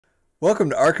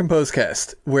Welcome to our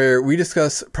Composecast, where we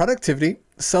discuss productivity,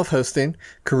 self-hosting,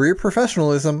 career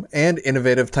professionalism, and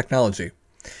innovative technology.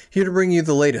 Here to bring you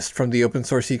the latest from the open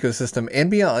source ecosystem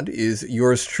and beyond is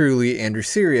yours truly, Andrew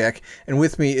Syriac, and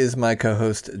with me is my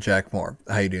co-host, Jack Moore.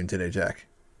 How you doing today, Jack?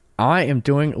 I am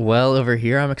doing well over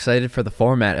here. I'm excited for the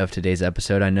format of today's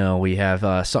episode. I know we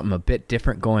have something a bit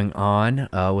different going on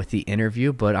with the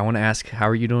interview, but I want to ask, how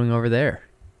are you doing over there?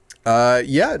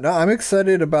 I'm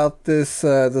excited about this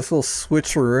little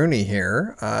switcheroony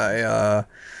here.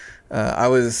 I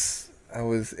was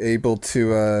able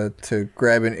to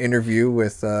grab an interview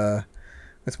with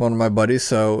one of my buddies,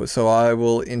 so I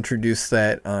will introduce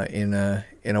that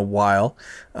in a while.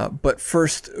 But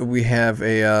first, we have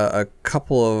a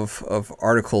couple of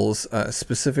articles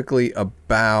specifically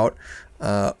about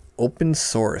open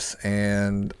source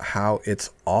and how it's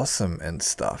awesome and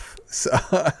stuff. So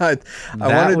I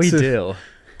wanted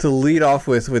to lead off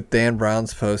with Dan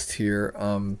Brown's post here.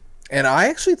 And I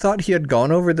actually thought he had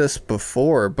gone over this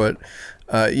before, but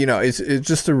it's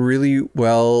just a really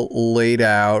well laid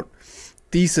out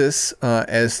thesis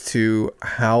as to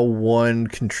how one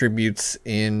contributes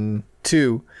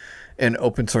into an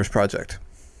open source project.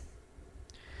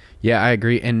 Yeah, I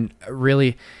agree. And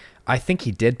really, I think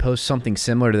he did post something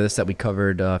similar to this that we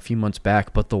covered a few months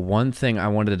back, but the one thing I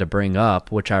wanted to bring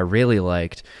up, which I really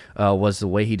liked, was the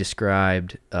way he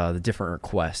described the different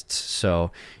requests.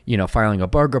 So, filing a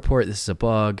bug report, this is a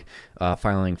bug,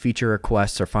 filing feature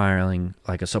requests, or filing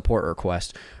like a support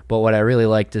request. But what I really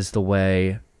liked is the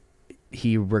way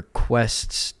he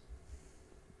requests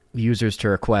users to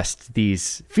request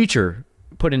these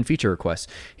put in feature requests.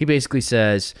 He basically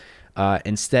says,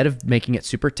 instead of making it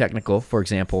super technical, for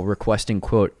example, requesting,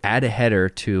 quote, add a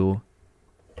header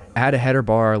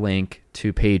bar link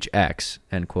to page X,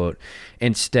 end quote,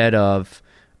 instead of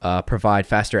provide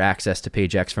faster access to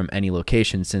page X from any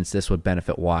location, since this would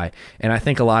benefit Y. And I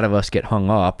think a lot of us get hung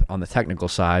up on the technical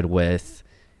side with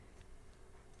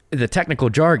the technical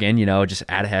jargon, just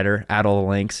add a header, add all the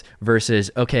links, versus,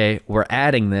 okay, we're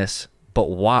adding this, but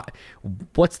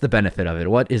what's the benefit of it?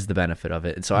 What is the benefit of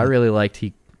it? And so I really liked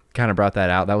he kind of brought that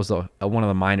out. That was one of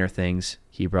the minor things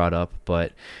he brought up,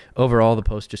 but overall the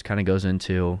post just kind of goes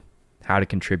into how to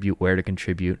contribute, where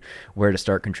to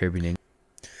start contributing.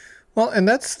 Well, and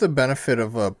that's the benefit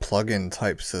of a plugin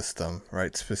type system,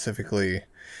 right? Specifically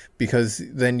because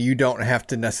then you don't have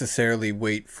to necessarily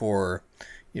wait for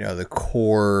the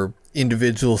core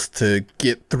individuals to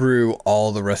get through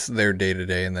all the rest of their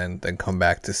day-to-day and then come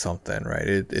back to something,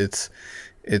 right? It's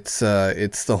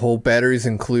the whole batteries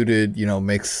included,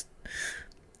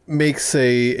 makes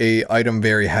a item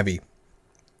very heavy,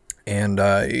 and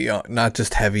not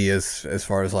just heavy as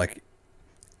far as like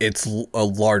it's a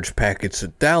large package to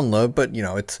download, but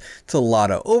it's a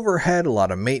lot of overhead, a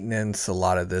lot of maintenance, a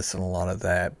lot of this and a lot of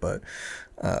that. But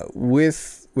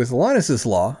with Linus's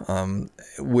law,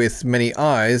 with many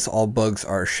eyes, all bugs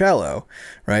are shallow,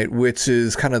 right? Which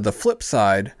is kind of the flip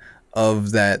side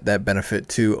of that benefit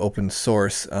to open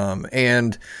source.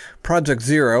 And Project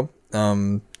Zero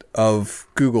of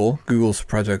Google's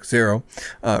Project Zero,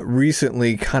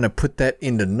 recently kind of put that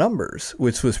into numbers,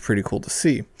 which was pretty cool to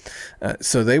see.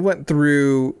 So they went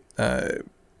through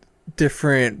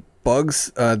different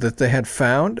bugs that they had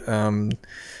found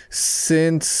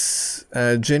since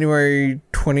January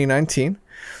 2019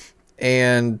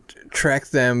 and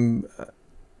tracked them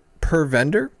per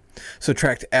vendor. So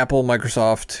tracked Apple,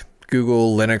 Microsoft,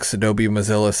 Google, Linux, Adobe,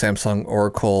 Mozilla, Samsung,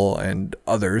 Oracle, and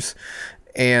others,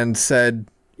 and said,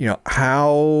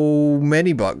 how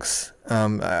many bugs?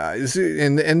 And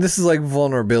this is like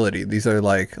vulnerability. These are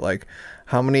like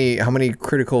how many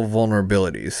critical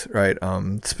vulnerabilities, right?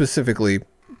 Specifically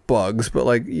bugs, but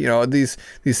these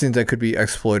things that could be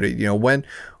exploited.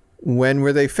 When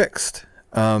were they fixed?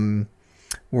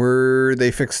 Were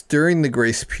they fixed during the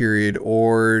grace period,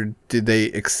 or did they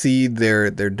exceed their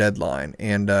deadline?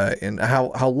 And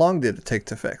how long did it take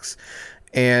to fix?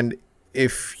 And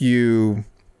if you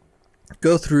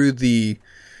go through the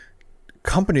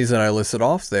companies that I listed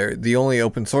off there, the only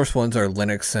open source ones are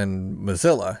Linux and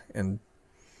Mozilla. And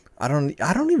I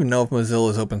don't even know if Mozilla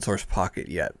is open source Pocket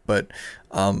yet, but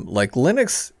like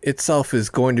Linux itself is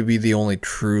going to be the only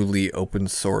truly open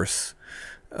source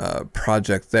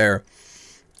project there.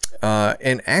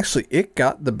 And actually it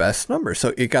got the best number.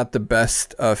 So it got the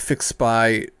best fixed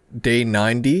by day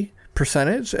 90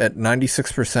 percentage at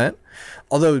 96%,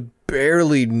 although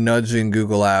barely nudging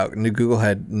Google out. And Google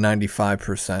had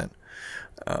 95%.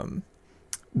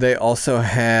 They also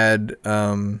had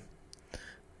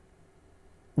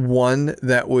one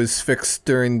that was fixed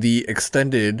during the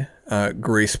extended or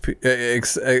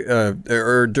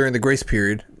during the grace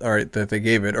period, all right, that they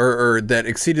gave it, or that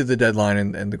exceeded the deadline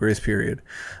and the grace period.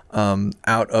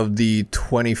 Out of the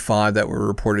 25 that were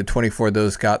reported, 24 of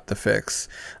those got the fix,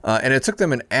 and it took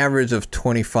them an average of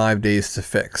 25 days to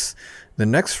fix. The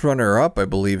next runner-up, I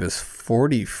believe, is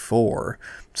 44.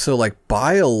 So, like,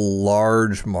 by a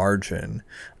large margin,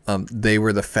 they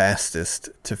were the fastest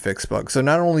to fix bugs. So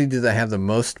not only did they have the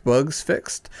most bugs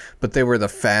fixed, but they were the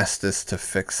fastest to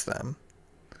fix them.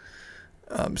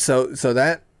 So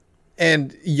that,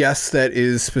 and yes, that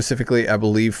is specifically, I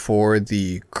believe, for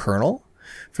the kernel,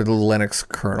 for the Linux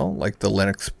kernel, like the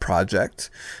Linux project.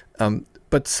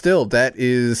 But still, that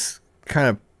is kind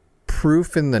of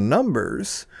proof in the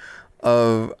numbers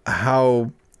of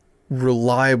how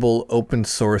reliable open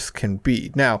source can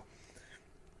be. Now,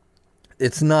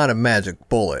 it's not a magic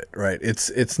bullet, right?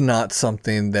 It's not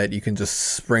something that you can just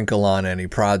sprinkle on any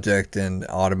project and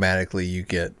automatically you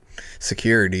get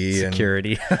security.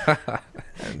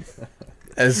 And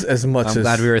as much I'm as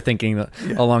glad we were thinking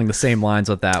along the same lines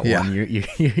with that one.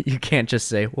 You can't just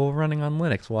say, well, running on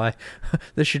Linux, why?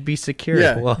 This should be secure.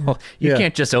 Yeah. Well, you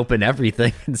can't just open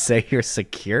everything and say you're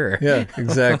secure. Yeah,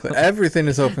 exactly. Everything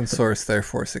is open source,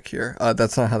 therefore secure.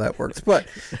 That's not how that works. But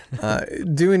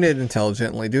doing it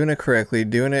intelligently, doing it correctly,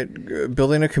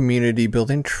 building a community,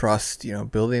 building trust,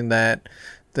 building that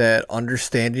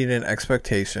understanding and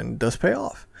expectation does pay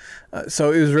off.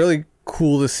 So it was really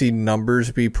cool to see numbers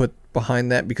be put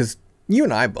behind that, because you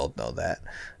and I both know that.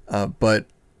 But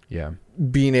yeah,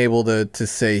 being able to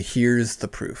say, here's the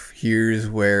proof, here's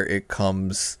where it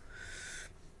comes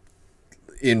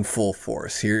in full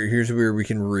force, here's where we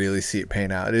can really see it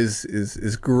paying out,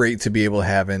 is great to be able to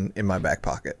have in my back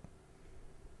pocket.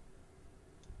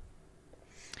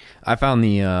 I found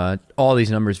all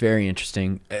these numbers very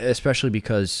interesting, especially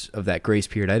because of that grace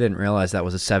period. I didn't realize that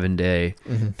was a 7-day.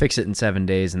 Fix it in 7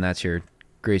 days, and that's your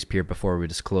grace period before we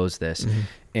disclose this.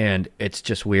 And it's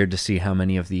just weird to see how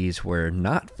many of these were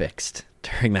not fixed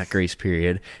during that grace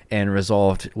period and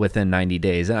resolved within 90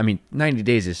 days. I mean, 90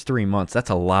 days is 3 months. That's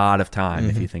a lot of time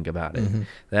if you think about it.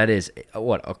 That is,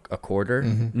 what, a quarter?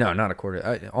 No, not a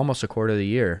quarter. Almost a quarter of the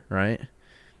year, right?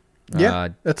 Yeah,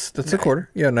 that's a quarter.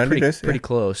 Yeah, 90 days. Pretty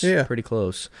close. Yeah. Pretty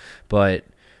close. But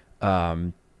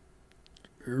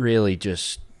really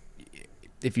just,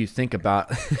 if you think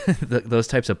about those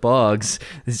types of bugs,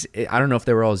 I don't know if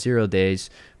they were all 0 days,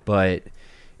 but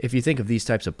if you think of these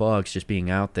types of bugs just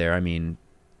being out there, I mean,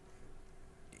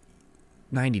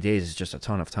 90 days is just a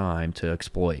ton of time to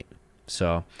exploit.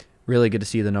 So really good to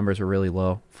see the numbers were really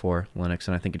low for Linux,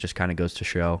 and I think it just kind of goes to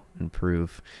show and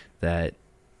prove that,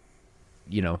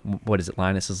 what is it,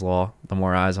 Linus's law? The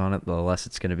more eyes on it, the less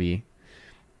it's going to be.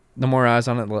 The more eyes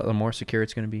on it, the more secure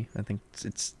it's going to be. I think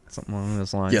it's something along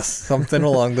those lines. Yes, something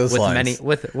along those lines.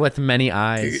 With many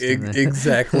eyes.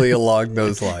 Exactly along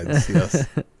those lines, yes.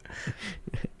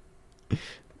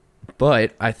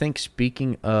 But I think,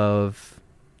 speaking of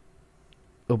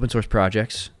open source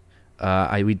projects,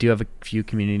 we do have a few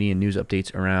community and news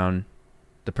updates around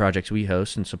the projects we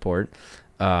host and support.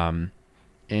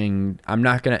 And I'm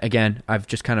not going to, again, I've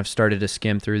just kind of started to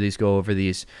skim through these, go over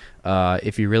these.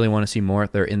 If you really want to see more,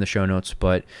 they're in the show notes,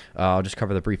 but I'll just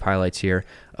cover the brief highlights here.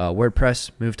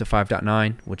 WordPress moved to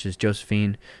 5.9, which is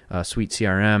Josephine. Suite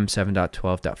CRM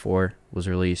 7.12.4 was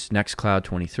released. Nextcloud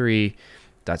 23.0.2,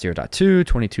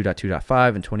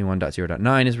 22.2.5, and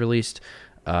 21.0.9 is released.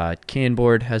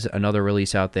 Canboard has another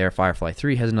release out there.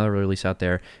 FireflyIII has another release out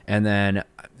there. And then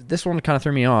this one kind of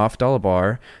threw me off.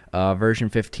 Dalabar version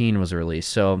 15 was released.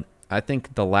 So I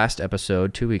think the last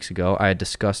episode 2 weeks ago, I had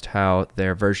discussed how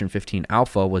their version 15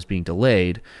 alpha was being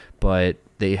delayed, but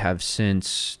they have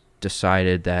since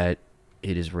decided that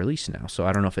it is released now. So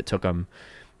I don't know if it took them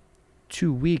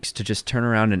 2 weeks to just turn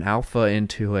around an alpha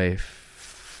into a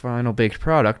final baked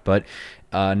product, but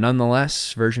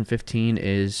nonetheless, version 15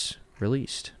 is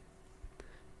released.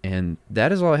 And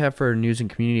that is all I have for news and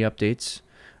community updates.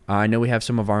 I know we have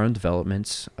some of our own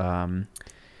developments.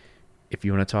 If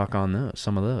you want to talk on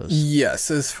some of those.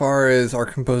 Yes, as far as our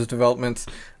composed developments,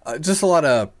 just a lot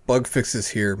of bug fixes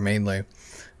here mainly.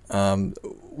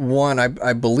 One,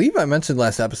 I believe I mentioned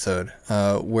last episode,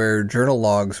 where journal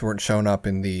logs weren't showing up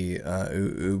in the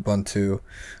Ubuntu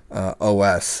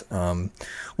OS,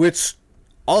 which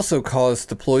also caused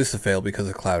deploys to fail because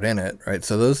of Cloud Init, right?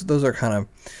 So those are kind of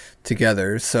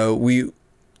together. So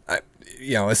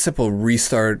a simple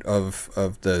restart of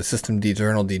the systemd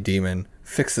journal daemon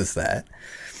fixes that.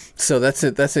 So that's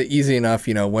it. That's easy enough.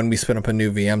 When we spin up a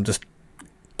new VM, just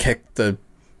kick the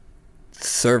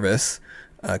service,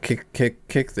 kick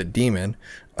the daemon.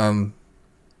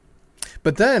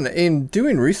 But then in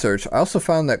doing research, I also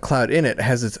found that Cloud Init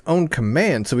has its own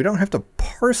command, so we don't have to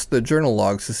parse the journal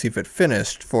logs to see if it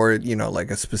finished for, like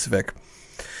a specific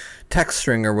text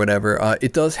string or whatever.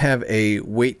 It does have a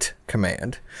wait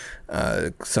command.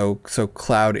 So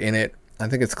Cloud Init, I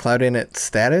think it's Cloud Init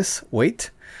status wait,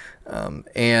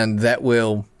 and that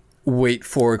will wait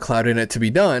for Cloud Init to be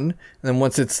done. And then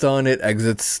once it's done, it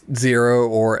exits 0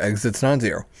 or exits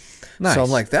non-zero. Nice. So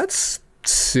I'm like, that's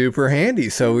super handy.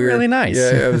 So we were really nice.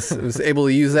 Yeah, I was able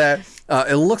to use that.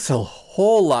 It looks a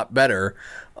whole lot better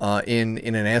in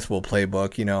an Ansible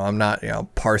playbook. I'm not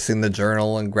parsing the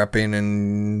journal and grepping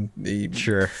and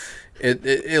Sure.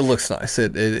 It looks nice.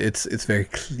 It's very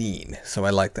clean. So I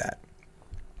like that.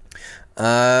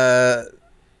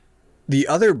 The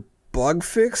other bug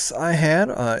fix I had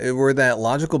were that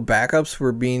logical backups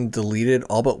were being deleted,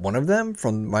 all but one of them,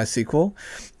 from MySQL.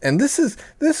 And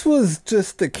this was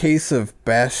just a case of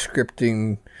bash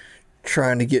scripting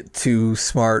trying to get too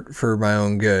smart for my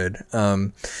own good.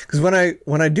 Because when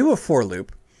I do a for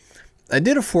loop, I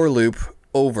did a for loop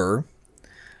over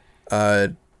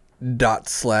 /**,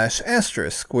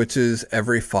 which is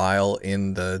every file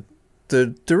in the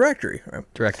directory.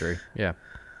 Right? Directory, yeah.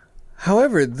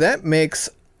 However, that makes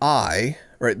I,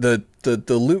 right, the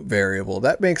loop variable,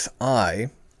 that makes I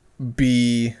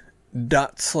be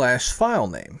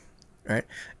 /file name, right?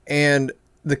 And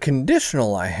the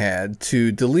conditional I had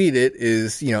to delete it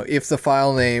is, if the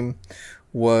file name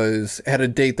had a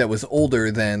date that was older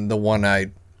than the one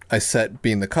I set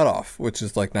being the cutoff, which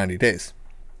is like 90 days.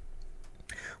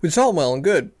 Which is all well and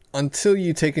good until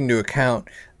you take into account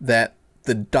that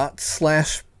the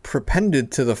 //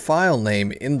 prepended to the file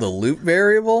name in the loop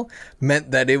variable meant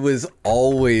that it was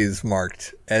always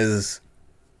marked as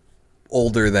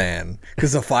older than,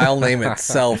 because the file name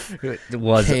itself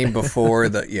came before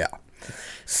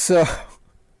so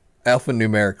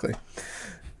alphanumerically.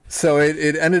 So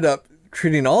it ended up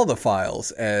treating all the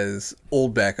files as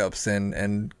old backups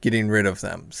and getting rid of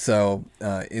them. So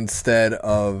instead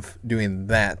of doing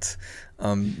that,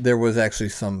 there was actually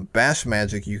some bash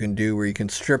magic you can do where you can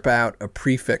strip out a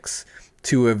prefix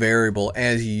to a variable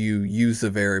as you use the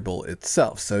variable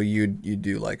itself. So you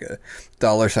do like a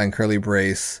 $ curly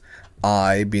brace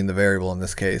I being the variable in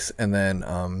this case, and then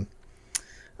 £,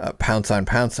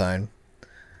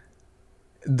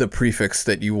 the prefix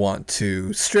that you want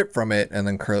to strip from it, and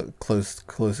then close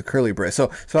the curly brace. So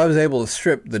I was able to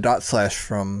strip the //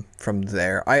 from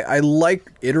there. I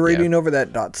like iterating over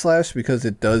that // because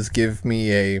it does give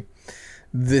me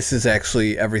this is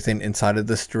actually everything inside of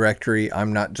this directory.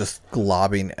 I'm not just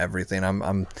globbing everything.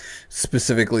 I'm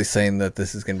specifically saying that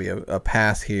this is going to be a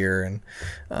path here, and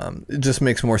it just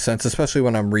makes more sense, especially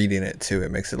when I'm reading it too. It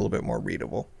makes it a little bit more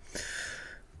readable.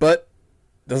 But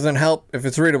doesn't help if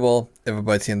it's readable if it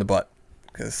bites you in the butt,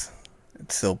 because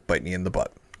it's still biting you in the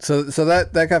butt. So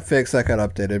that got fixed, that got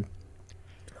updated.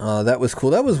 That was cool.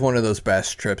 That was one of those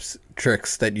bash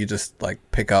tricks that you just like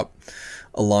pick up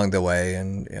along the way,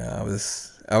 and I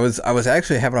was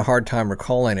actually having a hard time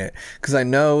recalling it, because I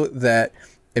know that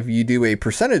if you do a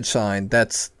 %sign,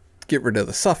 that's get rid of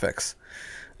the suffix.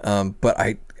 But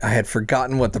I had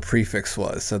forgotten what the prefix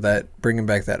was, so that bringing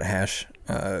back that hash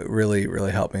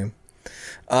really helped me.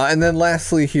 And then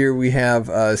lastly here we have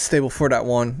stable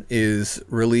 4.1 is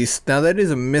released. Now that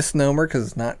is a misnomer because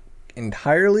it's not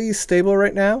entirely stable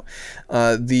right now.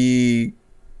 The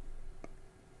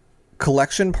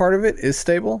collection part of it is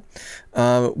stable.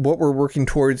 What we're working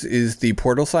towards is the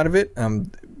portal side of it.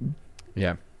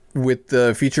 With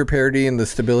the feature parity and the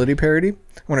stability parity.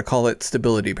 I want to call it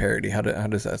stability parity. How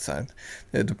does that sound?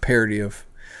 The parity of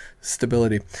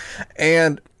stability.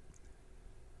 And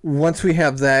once we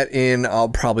have that in, I'll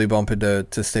probably bump into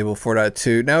stable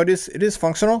 4.2. Now it is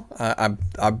functional.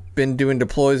 I've been doing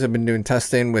deploys. I've been doing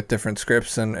testing with different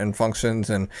scripts and functions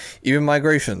and even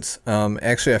migrations.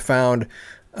 Actually, I found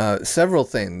several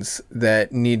things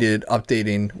that needed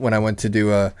updating when I went to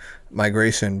do a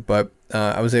migration, but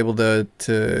I was able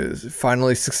to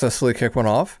finally successfully kick one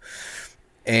off,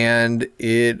 and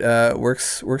it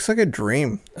works like a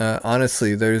dream.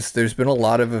 Honestly, there's been a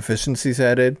lot of efficiencies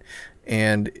added,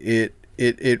 and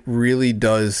it really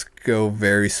does go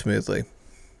very smoothly.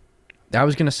 I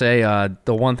was going to say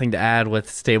the one thing to add with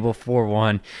stable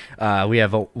 4.1, we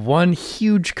have one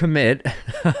huge commit.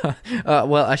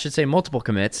 Well, I should say multiple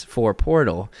commits for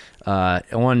Portal.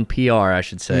 One PR, I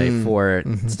should say, for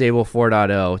stable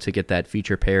 4.0 to get that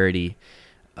feature parity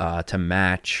to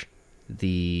match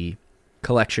the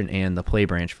collection and the play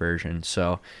branch version.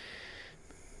 So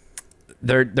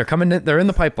they're coming. They're in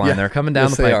the pipeline. Yeah. They're coming down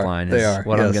the pipeline. They are.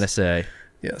 What I'm going to say.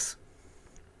 Yes.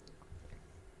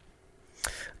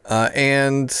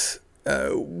 And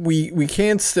We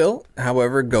can still,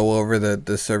 however, go over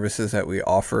the services that we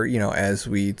offer, as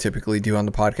we typically do on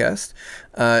the podcast.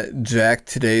 Jack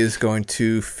today is going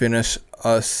to finish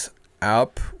us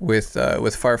up with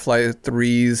Firefly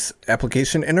III's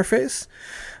application interface.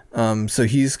 So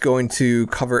he's going to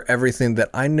cover everything that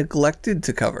I neglected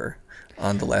to cover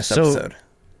on the last episode.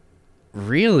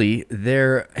 Really,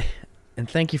 and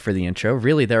thank you for the intro.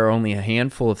 Really, there are only a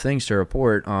handful of things to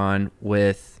report on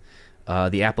with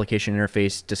the application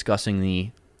interface discussing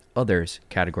the others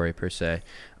category per se.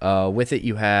 With it,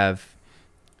 you have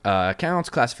accounts,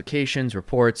 classifications,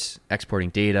 reports, exporting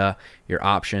data, your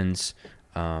options,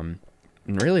 and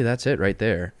really that's it right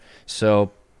there.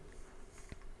 So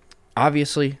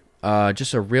obviously,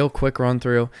 just a real quick run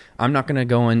through. I'm not going to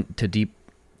go into deep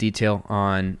detail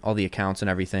on all the accounts and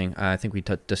everything. I think we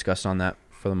discussed on that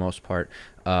for the most part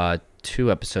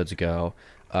 2 episodes ago.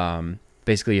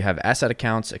 Basically, you have asset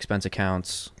accounts, expense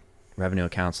accounts, revenue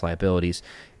accounts, liabilities,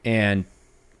 and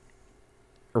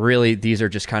really these are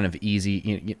just kind of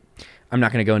easy. I'm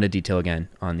not going to go into detail again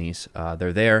on these.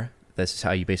 They're there. This is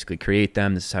how you basically create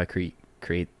them. This is how you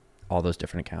create all those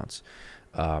different accounts.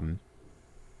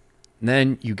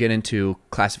 Then you get into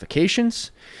classifications,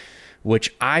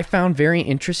 which I found very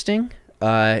interesting,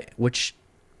 which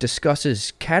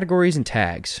discusses categories and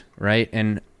tags, right?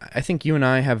 And I think you and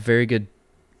I have very good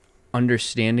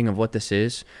understanding of what this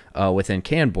is within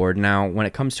Canboard. Now, when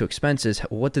it comes to expenses,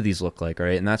 what do these look like,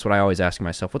 right? And that's what I always ask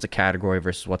myself: what's a category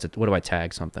versus what do I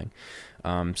tag something?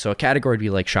 So a category would be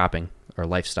like shopping or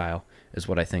lifestyle, is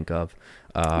what I think of.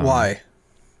 Why?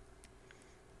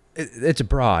 It's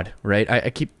broad, right? I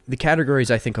keep the categories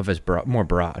I think of as more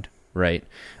broad, right?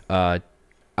 I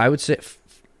would say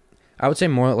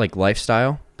more like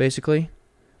lifestyle, basically,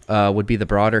 would be the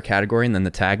broader category, and then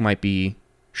the tag might be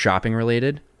shopping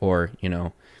related or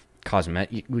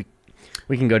cosmetic.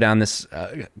 We can go down this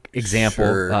example,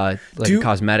 sure. Like a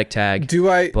cosmetic tag. Do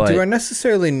I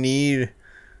necessarily need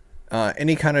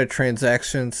any kind of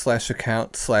transaction /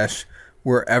 account /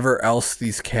 wherever else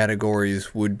these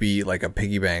categories would be, like a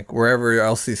piggy bank, wherever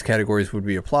else these categories would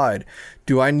be applied?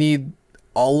 Do I need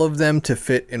all of them to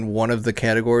fit in one of the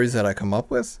categories that I come up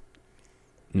with?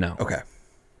 No. Okay.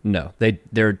 No,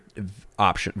 they're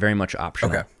very much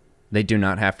optional. Okay. They do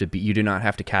not have to be. You do not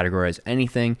have to categorize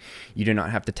anything. You do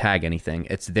not have to tag anything.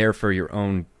 It's there for your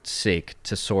own sake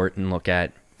to sort and look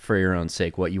at for your own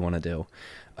sake what you want to do.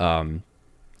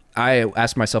 I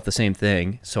asked myself the same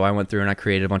thing, so I went through and I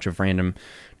created a bunch of random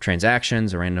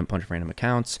transactions, bunch of random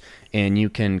accounts, and you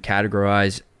can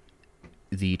categorize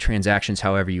the transactions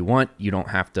however you want. You don't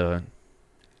have to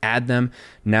add them.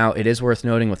 Now, it is worth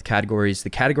noting with categories, the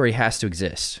category has to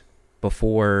exist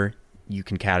before you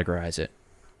can categorize it,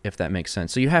 if that makes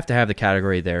sense. So you have to have the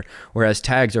category there, whereas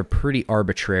tags are pretty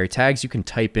arbitrary. Tags you can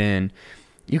type in,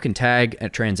 you can tag a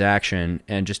transaction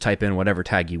and just type in whatever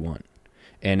tag you want,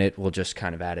 and it will just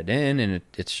kind of add it in, and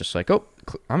it's just like, oh,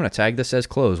 I'm going to tag this as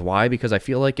close. Why? Because I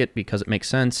feel like it, because it makes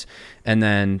sense, and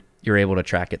then you're able to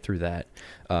track it through that.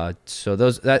 So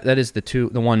that is the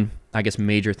one, I guess,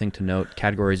 major thing to note.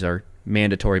 Categories are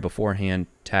mandatory beforehand.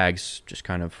 Tags just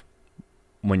kind of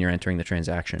when you're entering the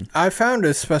transaction. I found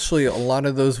especially a lot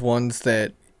of those ones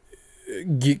that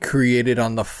get created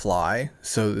on the fly.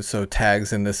 So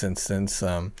tags in this instance,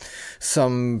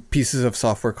 some pieces of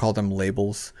software call them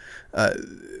labels.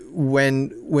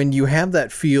 When you have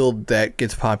that field that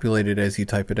gets populated as you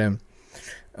type it in,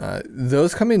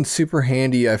 those come in super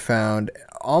handy. I found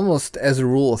almost as a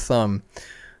rule of thumb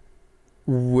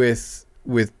with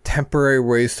temporary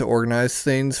ways to organize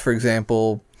things. For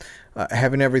example,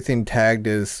 having everything tagged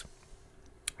as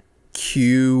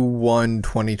Q1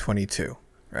 2022,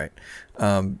 right?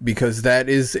 Because that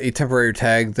is a temporary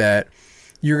tag that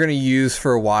you're going to use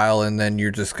for a while, and then you're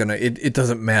just going to, it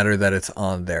doesn't matter that it's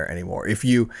on there anymore. If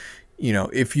you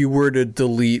were to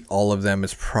delete all of them,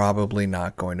 it's probably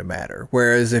not going to matter.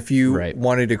 Whereas if you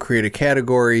wanted to create a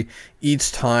category,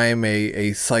 each time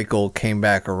a cycle came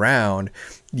back around,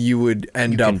 you would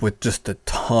end up with just a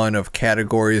ton of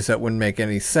categories that wouldn't make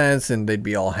any sense, and they'd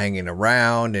be all hanging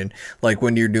around. And like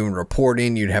when you're doing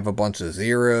reporting, you'd have a bunch of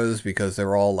zeros because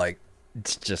they're all like,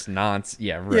 it's just nonsense.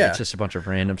 Yeah, right. Yeah. It's just a bunch of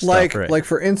random stuff. Like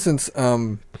for instance,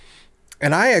 and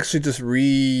I actually just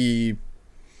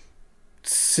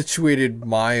situated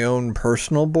my own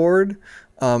personal board,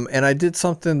 and I did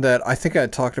something that I think I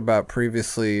talked about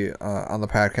previously on the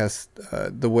podcast.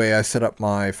 The way I set up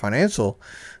my financial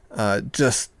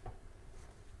just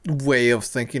way of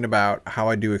thinking about how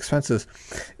I do expenses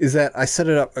is that I set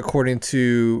it up according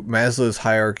to Maslow's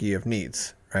hierarchy of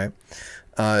needs, right?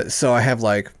 So I have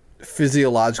like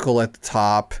physiological at the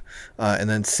top, and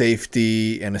then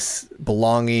safety and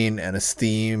belonging and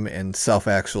esteem and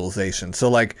self-actualization. So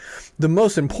like the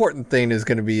most important thing is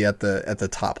going to be at the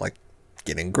top, like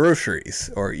getting groceries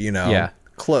or,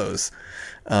 clothes.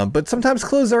 But sometimes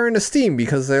clothes are in esteem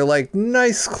because they're like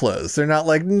nice clothes. They're not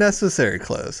like necessary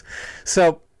clothes.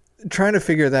 So trying to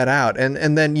figure that out,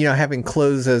 and then having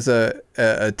clothes as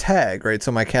a tag, right?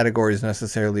 So my category is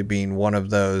necessarily being one of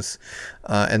those,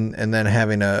 and then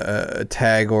having a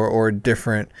tag or a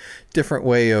different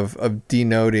way of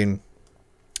denoting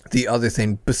the other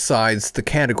thing besides the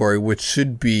category, which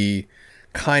should be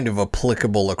kind of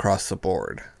applicable across the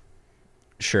board.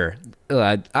 Sure.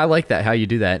 I like that, how you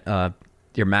do that.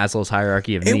 Your Maslow's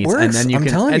hierarchy of needs. Works. And then I'm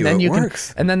telling you, it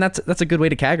works. And then that's a good way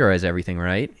to categorize everything,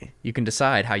 right? You can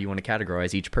decide how you want to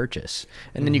categorize each purchase.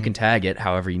 And then you can tag it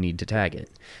however you need to tag it.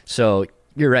 So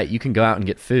you're right. You can go out and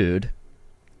get food.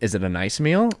 Is it a nice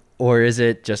meal? Or is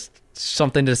it just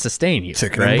something to sustain you?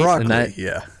 Chicken right? and broccoli,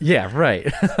 yeah. Yeah,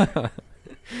 right.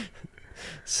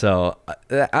 So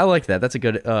I like that. That's a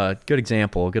good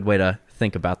example, a good way to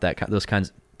think about that.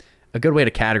 A good way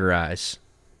to categorize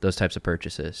those types of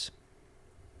purchases.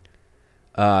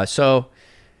 So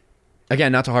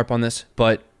again, not to harp on this,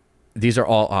 but these are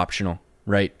all optional,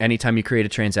 right? Anytime you create a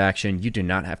transaction, you do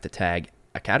not have to tag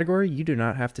a category. You do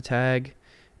not have to tag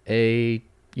you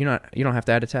don't have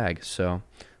to add a tag. So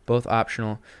both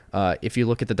optional. If you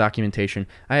look at the documentation,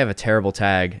 I have a terrible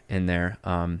tag in there.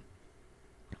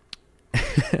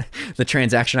 The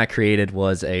transaction I created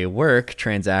was a work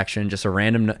transaction, just a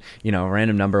random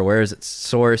number. Where is it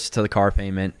sourced to the car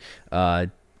payment?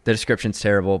 The description's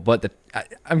terrible, but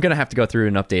I'm going to have to go through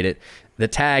and update it. The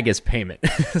tag is payment.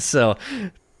 So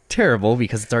terrible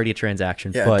because it's already a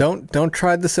transaction. Yeah, but don't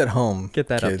try this at home. Get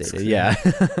that kids.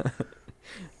 Updated.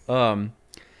 Yeah.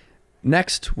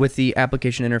 Next, with the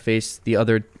application interface, the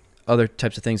other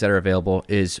types of things that are available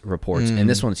is reports. And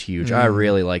this one's huge. I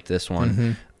really like this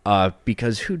one.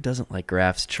 Because who doesn't like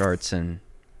graphs, charts, and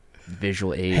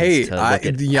visual aids to look at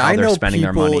how they're spending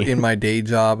their money? I know people in my day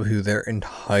job who their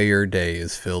entire day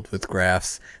is filled with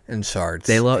graphs and charts.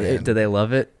 They love it. Do they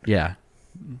love it? Yeah.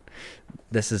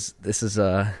 This is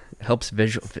helps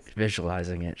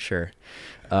visualizing it. Sure.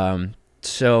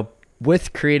 So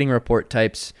with creating report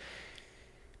types,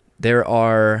 there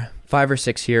are 5 or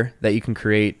 6 here that you can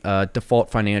create. Default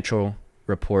financial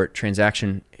report,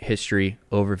 transaction history,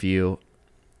 overview.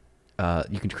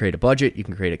 You can create a budget, you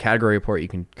can create a category report, you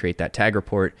can create that tag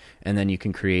report, and then you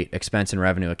can create expense and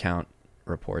revenue account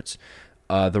reports.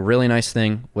 The really nice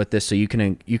thing with this, so you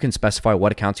can specify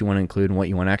what accounts you want to include and what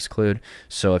you want to exclude.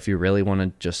 So if you really want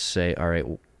to just say, all right,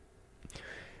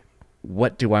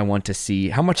 what do I want to see?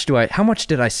 How much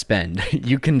did I spend?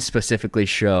 You can specifically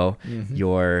show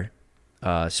your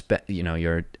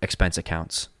your expense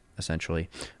accounts essentially.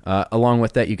 Along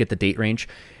with that, you get the date range.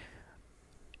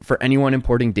 For anyone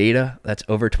importing data that's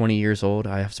over 20 years old,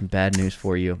 I have some bad news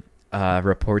for you.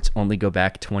 Reports only go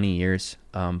back 20 years,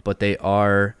 but they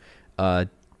can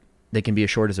be as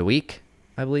short as a week,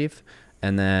 I believe.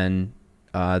 And then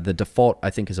the default, I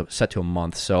think, is set to a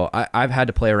month. So I've had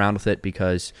to play around with it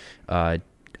because a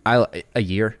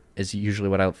year is usually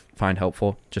what I find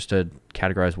helpful, just to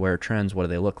categorize where trends, what do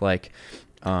they look like.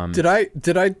 Did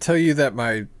I tell you that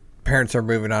my parents are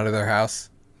moving out of their house?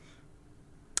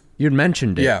 You'd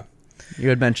mentioned it. Yeah. You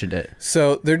had mentioned it.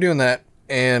 So they're doing that,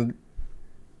 and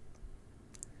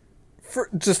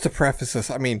just to preface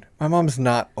this, I mean, my mom's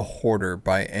not a hoarder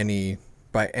by any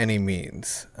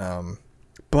means,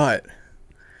 but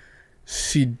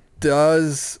she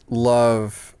does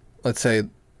love, let's say,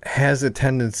 has a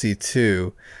tendency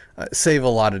to save a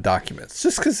lot of documents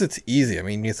just because it's easy. I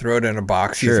mean, you throw it in a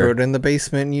box, Sure. you throw it in the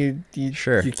basement, you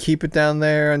keep it down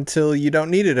there until you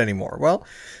don't need it anymore. Well,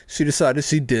 she decided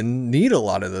she didn't need a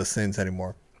lot of those things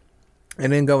anymore.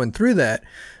 And then going through that,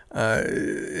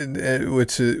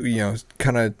 which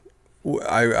kind of,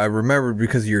 I remembered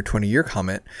because of your 20-year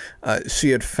comment, she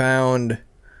had found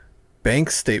bank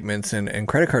statements and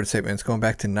credit card statements going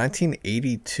back to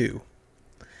 1982.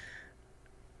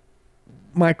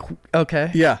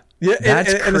 Okay. Yeah. Yeah,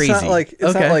 That's and crazy. It's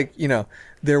not like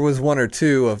there was 1 or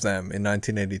 2 of them in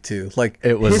 1982. Like,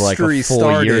 It was like a full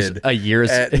started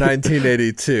year's at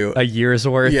 1982. a year's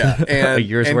worth. Yeah, a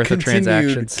year's worth of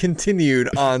transactions. Continued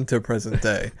on to present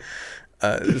day.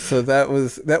 So that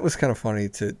was kind of funny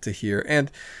to hear.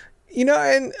 And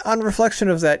and on reflection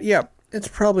of that, yeah, it's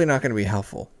probably not going to be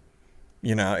helpful.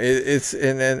 It's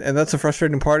and that's the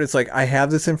frustrating part. It's like, I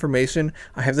have this information,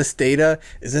 I have this data.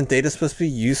 Isn't data supposed to be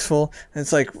useful? And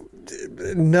it's like,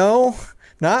 no,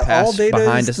 not all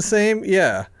data is the same.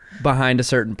 Yeah. behind a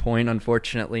certain point,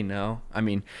 unfortunately, no. I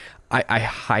mean, I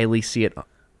highly see it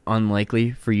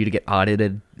unlikely for you to get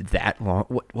audited that long.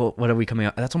 What are we coming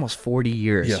out? That's almost 40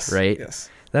 years, Yes, right? yes.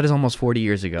 That is almost 40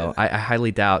 years ago. Yeah. I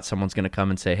highly doubt someone's going to come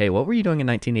and say, hey, what were you doing in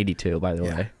 1982, by the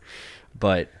way?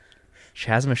 But she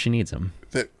has them if she needs them.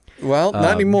 Well,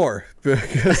 not anymore,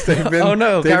 because they've been. Oh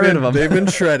no, got rid of them. They've been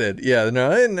shredded. Yeah,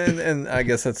 no, and I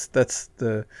guess that's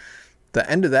the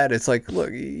end of that. It's like,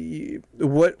 look,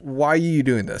 why are you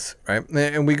doing this, right?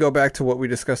 And we go back to what we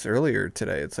discussed earlier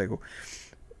today. It's like,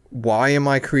 why am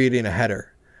I creating a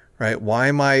header, right? Why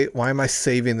am I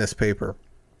saving this paper?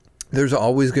 There's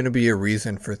always going to be a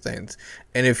reason for things,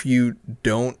 and if you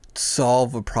don't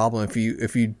solve a problem,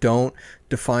 if you don't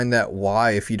define that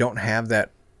why, if you don't have that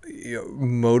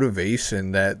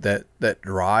motivation, that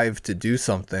drive to do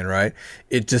something, right,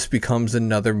 it just becomes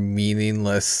another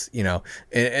meaningless,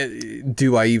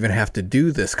 do I even have to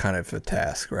do this kind of a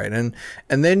task, right? And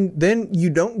then you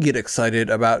don't get excited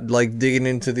about like digging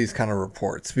into these kind of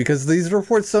reports, because these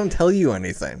reports don't tell you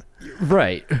anything.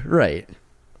 Right.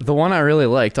 The one I really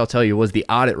liked, I'll tell you, was the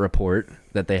audit report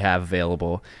that they have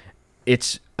available.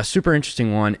 It's a super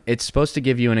interesting one. It's supposed to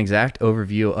give you an exact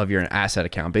overview of your asset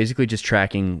account, basically just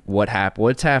tracking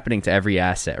what's happening to every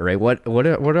asset, right? What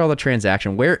are all the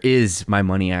transactions? Where is my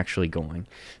money actually going?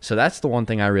 So that's the one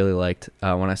thing I really liked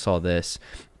when I saw this.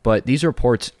 But these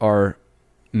reports are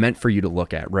meant for you to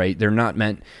look at, right? They're not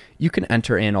meant. You can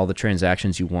enter in all the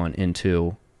transactions you want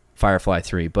into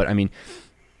FireflyIII, but I mean,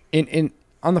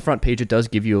 on the front page, it does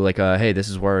give you like hey, this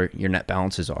is where your net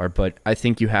balances are. But I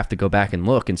think you have to go back and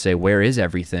look and say, where is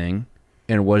everything,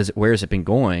 and where has it been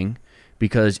going?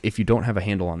 Because if you don't have a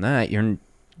handle on that,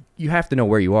 you have to know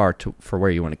where you are for where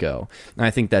you want to go. And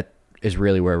I think that is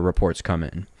really where reports come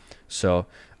in. So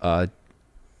the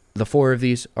 4 of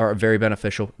these are very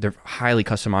beneficial. They're highly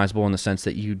customizable in the sense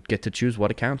that you get to choose what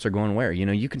accounts are going where.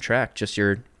 You can track just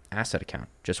your asset account,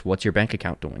 just what's your bank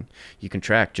account doing. You can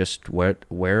track just where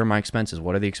are my expenses,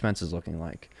 what are the expenses looking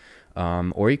like,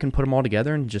 or you can put them all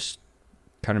together and just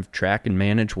kind of track and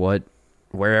manage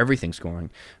where everything's going,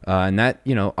 and that,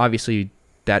 obviously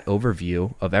that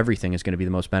overview of everything is going to be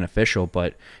the most beneficial,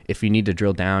 but if you need to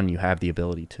drill down, you have the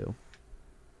ability to.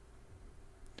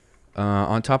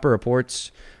 On top of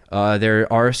reports, it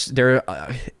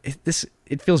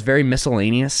feels very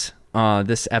miscellaneous.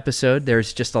 This episode,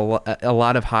 there's just a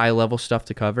lot of high level stuff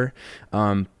to cover,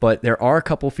 but there are a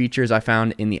couple features I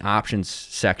found in the options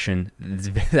section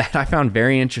that I found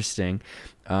very interesting.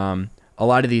 A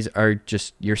lot of these are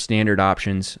just your standard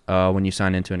options when you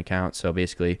sign into an account. So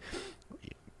basically,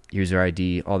 user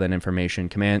ID, all that information.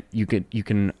 You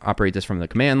can operate this from the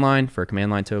command line for a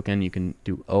command line token. You can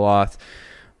do OAuth.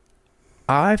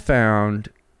 I found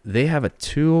they have a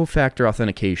 2-factor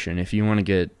authentication if you want to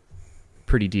get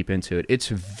pretty deep into it. It's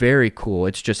very cool.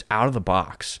 It's just out of the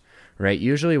box, right?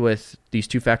 Usually with these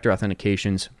 2-factor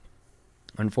authentications,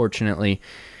 unfortunately,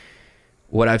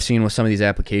 what I've seen with some of these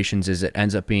applications is it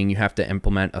ends up being you have to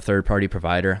implement a third-party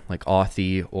provider like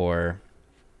Authy or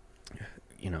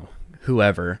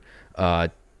whoever,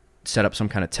 set up some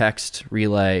kind of text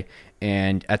relay,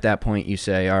 and at that point you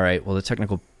say, all right, well, the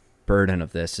technical burden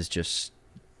of this is just,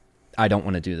 I don't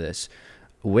want to do this.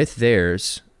 With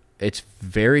theirs, it's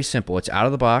very simple. It's out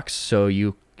of the box, so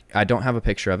I don't have a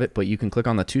picture of it, but you can click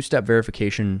on the 2-step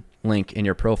verification link in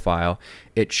your profile.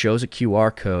 It shows a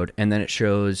QR code, and then it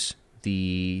shows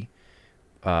the,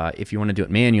 if you want to do it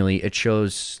manually, it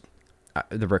shows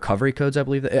the recovery codes, I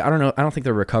believe. I don't know. I don't think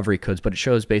they're recovery codes, but it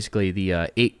shows basically the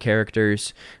 8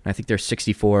 characters, and I think there's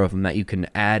 64 of them that you can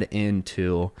add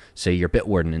into, say, your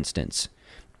Bitwarden instance.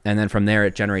 And then from there,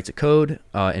 it generates a code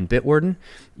in Bitwarden.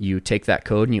 You take that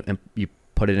code and you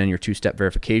put it in your 2-step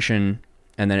verification,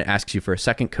 and then it asks you for a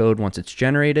second code once it's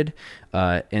generated.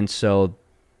 And so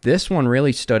this one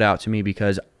really stood out to me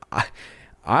because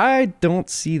I don't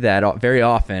see that very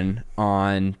often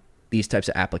on these types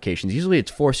of applications. Usually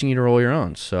it's forcing you to roll your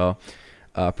own. So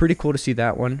pretty cool to see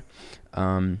that one.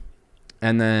 And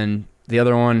then the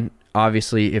other one,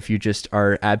 obviously, if you just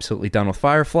are absolutely done with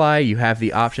Firefly, you have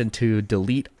the option to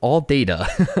delete all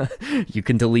data. You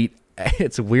can delete,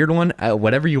 it's a weird one,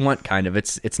 whatever you want, kind of.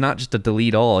 It's not just a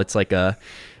delete all, it's like a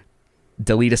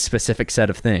delete a specific set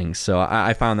of things. So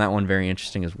I found that one very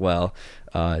interesting as well,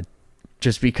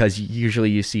 just because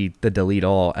usually you see the delete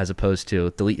all as opposed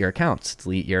to delete your accounts,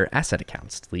 delete your asset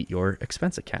accounts, delete your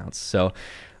expense accounts. So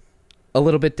a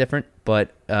little bit different,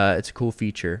 but it's a cool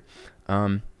feature.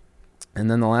 And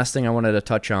then the last thing I wanted to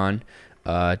touch on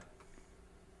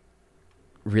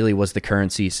really was the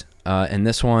currencies. And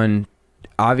this one,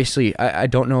 obviously, I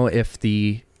don't know if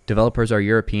the developers are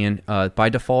European. By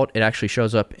default, it actually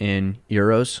shows up in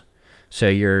euros. So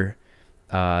your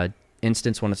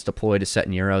instance when it's deployed is set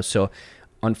in euros. So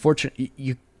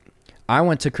unfortunately, I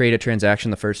went to create a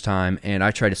transaction the first time, and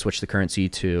I tried to switch the currency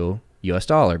to US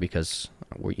dollar because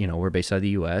we're based out of the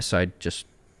US. I'm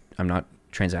not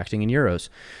transacting in euros.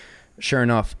 Sure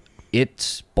enough,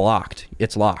 it's blocked.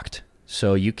 It's locked.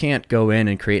 So you can't go in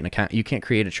and create an account. You can't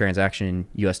create a transaction in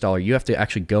US dollar. You have to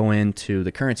actually go into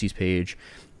the currencies page,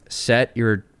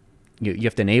 you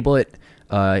have to enable it,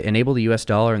 enable the US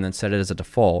dollar, and then set it as a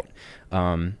default,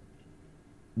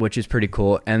 which is pretty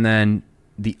cool. And then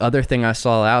the other thing I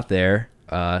saw out there,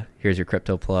 here's your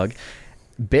crypto plug,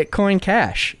 Bitcoin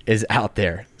Cash is out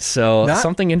there. So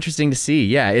something interesting to see.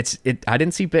 Yeah, I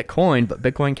didn't see Bitcoin, but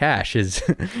Bitcoin Cash is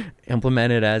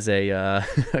implemented as a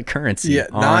currency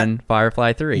on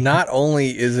FireflyIII. Not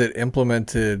only is it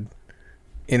implemented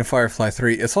in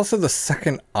FireflyIII, it's also the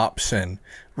second option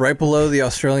right below the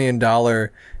Australian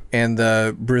dollar and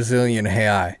the Brazilian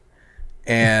real.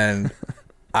 And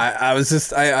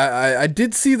I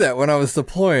did see that when I was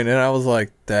deploying, and I was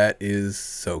like, that is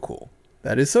so cool.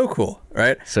 That is so cool,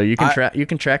 right? So you can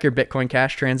track your Bitcoin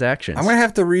Cash transactions. I'm gonna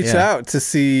have to reach out to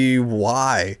see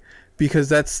why, because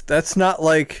that's not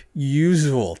like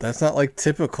usual. That's not like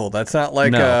typical. That's not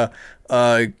like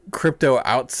a crypto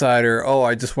outsider. Oh,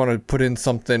 I just want to put in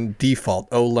something default.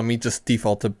 Oh, let me just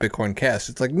default to Bitcoin Cash.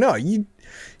 It's like, no,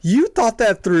 you thought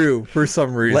that through for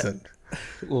some reason.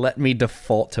 Let me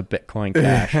default to Bitcoin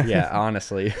Cash. Yeah,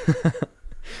 honestly.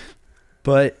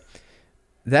 But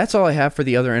that's all I have for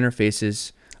the other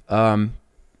interfaces.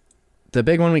 The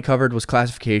big one we covered was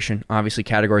classification. Obviously,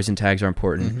 categories and tags are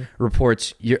important. Mm-hmm.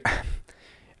 Reports,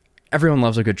 everyone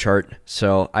loves a good chart,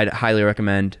 so I'd highly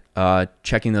recommend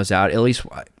checking those out. At least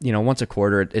once a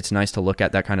quarter, it's nice to look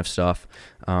at that kind of stuff.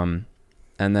 And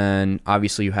then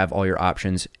obviously you have all your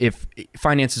options. If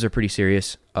finances are pretty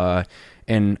serious,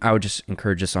 and I would just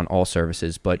encourage this on all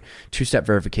services, but two-step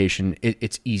verification,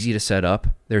 it's easy to set up.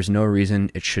 There's no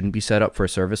reason it shouldn't be set up for a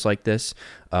service like this,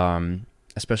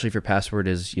 especially if your password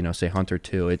is, say,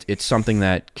 Hunter2. It's something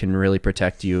that can really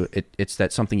protect you. It's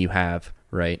something you have,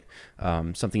 right?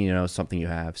 Something something you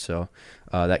have. So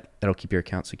that'll keep your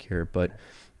account secure. But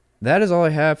that is all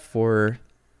I have for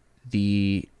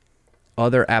the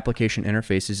other application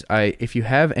interfaces. If you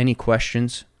have any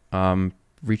questions,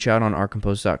 reach out on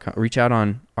rcompose.com. Reach out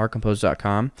on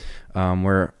rcompose.com.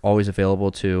 We're always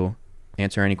available to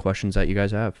answer any questions that you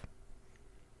guys have.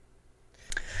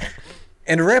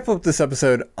 And to wrap up this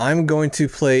episode, I'm going to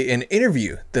play an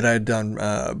interview that I had done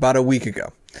about a week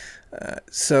ago.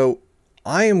 So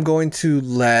I am going to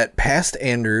let past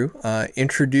Andrew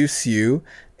introduce you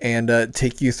and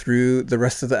take you through the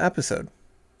rest of the episode.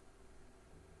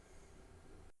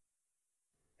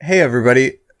 Hey,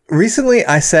 everybody. Recently,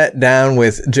 I sat down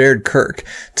with Jared Kirk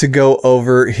to go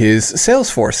over his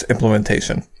Salesforce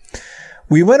implementation.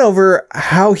 We went over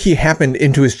how he happened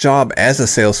into his job as a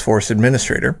Salesforce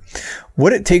administrator,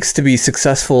 what it takes to be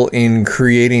successful in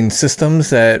creating systems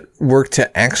that work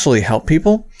to actually help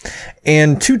people,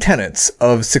 and 2 tenets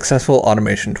of successful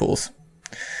automation tools.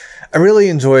 I really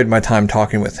enjoyed my time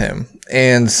talking with him,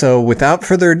 and so without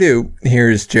further ado,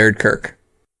 here's Jared Kirk.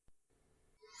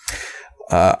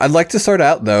 I'd like to start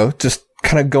out, though, just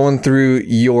kind of going through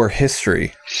your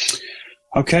history.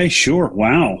 Okay, sure.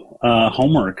 Wow.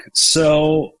 Homework.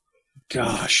 So,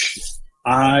 gosh,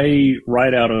 I,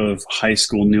 right out of high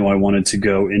school, knew I wanted to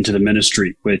go into the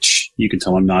ministry, which you can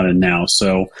tell I'm not in now.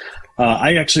 So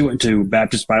I actually went to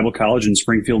Baptist Bible College in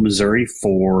Springfield, Missouri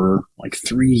for like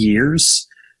 3 years.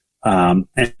 And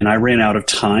I ran out of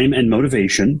time and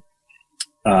motivation.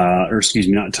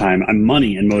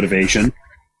 Money and motivation.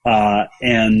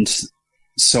 And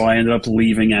so I ended up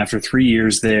leaving after 3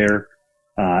 years there,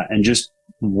 and just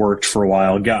worked for a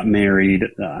while, got married,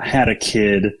 had a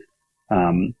kid.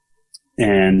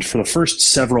 And for the first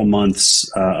several months,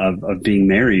 of being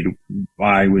married,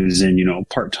 I was in,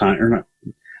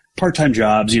 part-time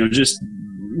jobs, just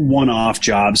one-off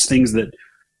jobs, things that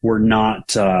were not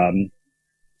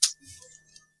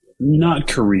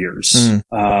careers.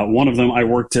 One of them, I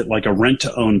worked at like a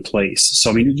rent-to-own place. So,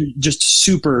 I mean, just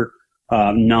super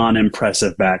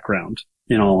non-impressive background,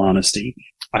 in all honesty.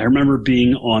 I remember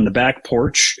being on the back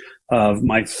porch of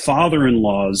my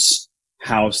father-in-law's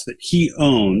house that he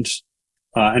owned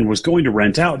and was going to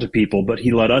rent out to people, but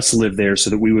he let us live there so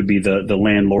that we would be the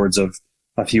landlords of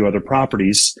a few other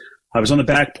properties. I was on the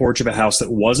back porch of a house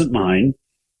that wasn't mine,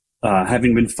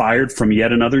 having been fired from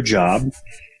yet another job,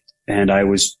 and I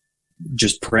was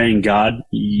just praying, God,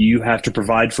 you have to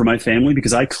provide for my family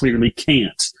because I clearly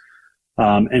can't.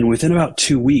 And within about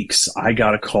 2 weeks, I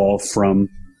got a call from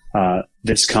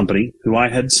this company who I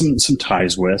had some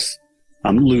ties with,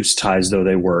 loose ties though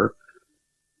they were.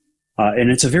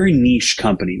 And it's a very niche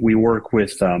company. We work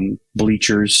with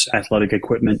bleachers, athletic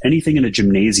equipment, anything in a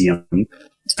gymnasium.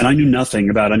 And I knew nothing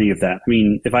about any of that. I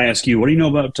mean, if I ask you, what do you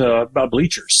know about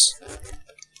bleachers?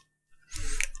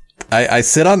 I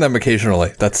sit on them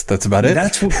occasionally. That's about it.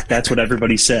 That's what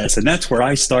everybody says, and that's where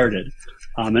I started.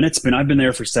 And I've been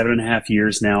there for 7.5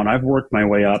 years now, and I've worked my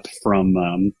way up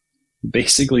from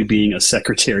basically being a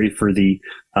secretary for the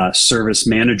service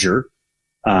manager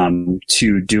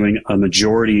to doing a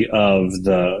majority of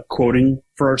the quoting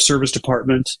for our service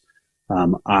department.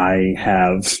 I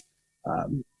have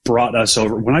brought us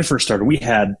over. When I first started, we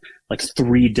had like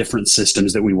 3 different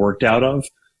systems that we worked out of.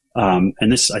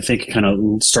 And this, I think, kind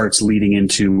of starts leading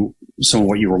into some of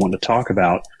what you were wanting to talk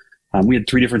about. We had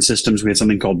 3 different systems. We had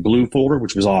something called Blue Folder,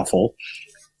 which was awful.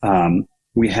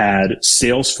 We had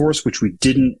Salesforce, which we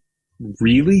didn't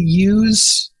really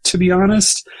use, to be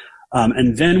honest.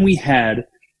 And then we had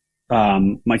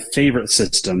my favorite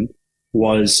system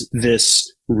was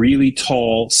this really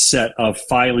tall set of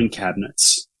filing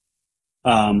cabinets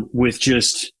with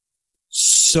just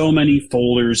so many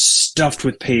folders stuffed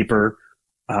with paper.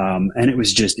 And it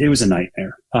was a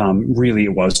nightmare. Really,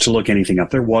 it was to look anything up.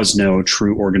 There was no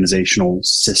true organizational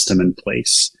system in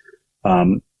place.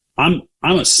 I'm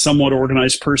a somewhat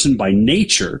organized person by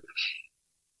nature,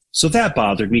 so that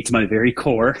bothered me to my very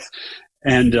core.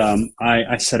 And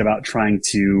I set about trying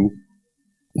to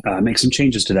make some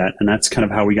changes to that, and that's kind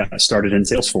of how we got started in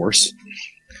Salesforce.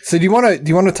 So do you want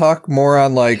to talk more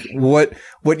on like what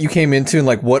you came into and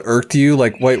like what irked you?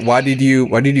 Like why did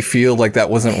you feel like that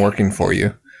wasn't working for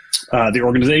you? The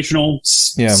organizational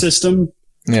system.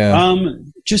 Yeah.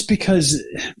 Just because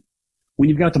when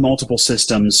you've got the multiple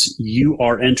systems, you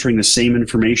are entering the same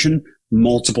information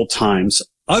multiple times.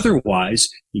 Otherwise,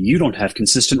 you don't have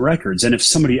consistent records. And if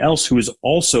somebody else who is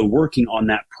also working on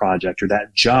that project or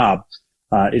that job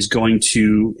is going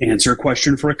to answer a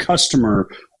question for a customer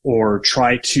or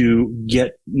try to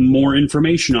get more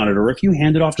information on it, or if you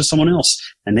hand it off to someone else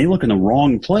and they look in the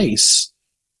wrong place,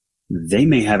 they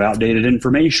may have outdated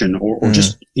information or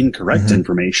just incorrect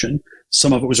information.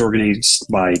 Some of it was organized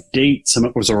by date. Some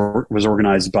of it was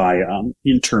organized by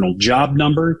internal job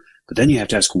number. But then you have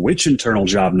to ask which internal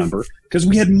job number, because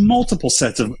we had multiple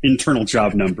sets of internal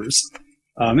job numbers.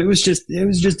 It was just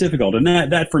difficult. And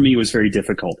that for me was very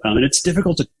difficult. And it's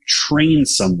difficult to train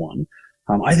someone.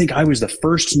 I think I was the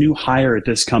first new hire at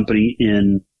this company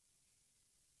in,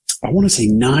 I want to say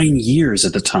 9 years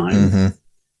at the time.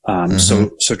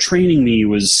 So training me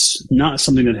was not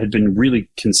something that had been really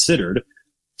considered.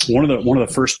 One of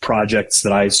the first projects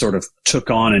that I sort of took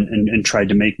on and tried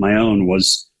to make my own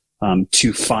was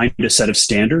to find a set of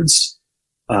standards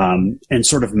and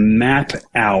sort of map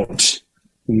out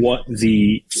what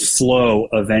the flow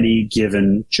of any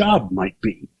given job might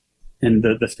be. And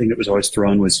the thing that was always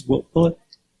thrown was, well,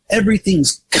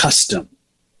 everything's custom.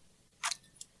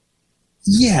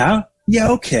 Yeah,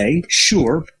 okay,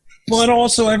 sure. But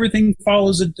also everything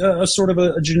follows a sort of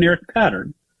a generic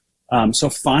pattern. So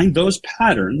find those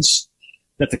patterns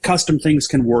that the custom things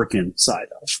can work inside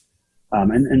of.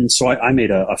 And so I made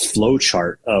a flow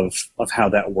chart of how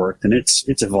that worked, and it's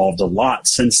evolved a lot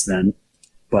since then.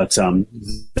 But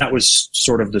that was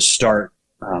sort of the start,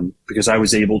 because I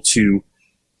was able to,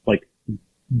 like,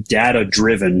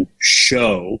 data-driven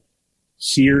show,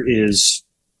 here is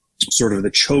sort of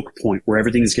the choke point where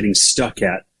everything is getting stuck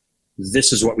at.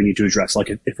 This is what we need to address. Like,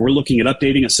 if we're looking at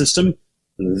updating a system,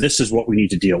 this is what we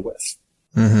need to deal with.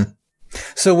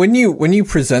 So when you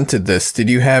presented this, did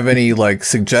you have any like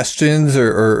suggestions,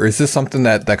 or is this something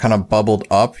that kind of bubbled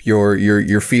up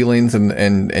your feelings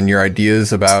and your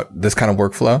ideas about this kind of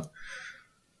workflow?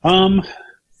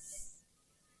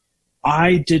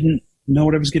 I didn't know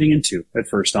what I was getting into at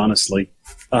first, honestly.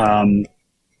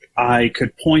 I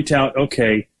could point out,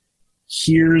 okay,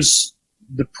 here's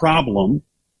the problem.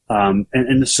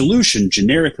 And the solution,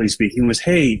 generically speaking, was,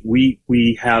 hey,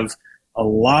 we have a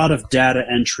lot of data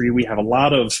entry. We have a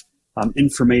lot of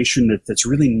information that's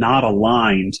really not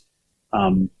aligned.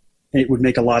 It would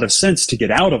make a lot of sense to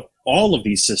get out of all of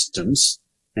these systems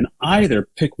and either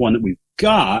pick one that we've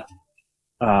got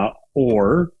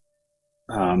or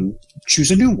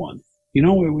choose a new one. You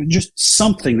know, just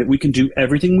something that we can do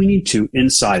everything we need to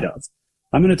inside of.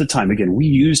 I mean, at the time, again, we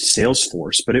used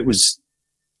Salesforce, but it was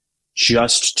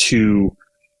just to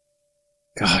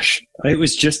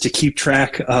keep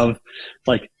track of,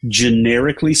 like,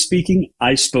 generically speaking,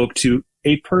 I spoke to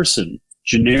a person.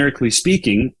 Generically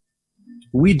speaking,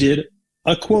 we did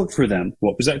a quote for them.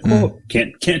 What was that quote?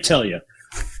 Can't tell you.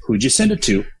 Who'd you send it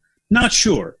to? Not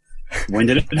sure. When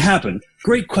did it happen?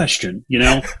 Great question, you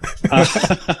know?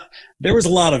 there was a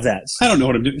lot of that. I don't know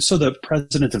what I'm doing. So the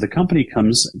president of the company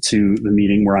comes to the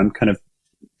meeting where I'm kind of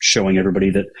showing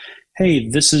everybody that, hey,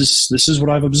 this is what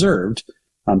I've observed.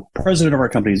 President of our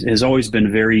company has always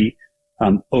been very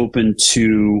open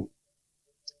to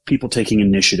people taking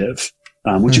initiative,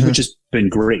 which has been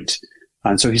great.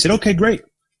 And so he said, okay, great.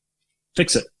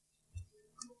 Fix it.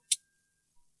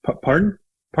 Pardon?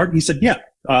 He said, yeah.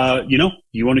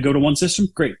 You want to go to one system?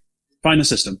 Great. Find a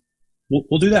system.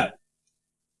 We'll do that.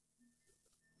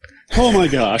 Oh my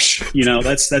gosh.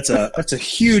 That's a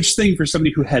huge thing for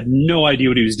somebody who had no idea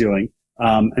what he was doing.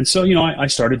 And so, I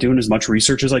started doing as much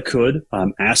research as I could,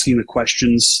 asking the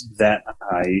questions that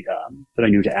I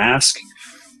knew to ask.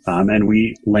 And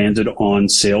we landed on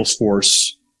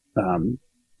Salesforce,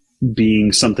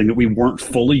 being something that we weren't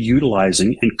fully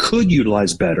utilizing and could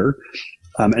utilize better.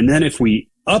 And then if we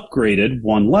upgraded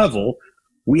one level,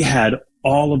 we had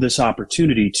all of this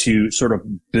opportunity to sort of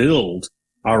build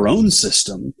our own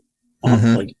system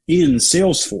in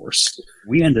Salesforce.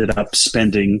 We ended up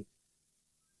spending,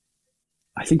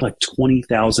 I think, like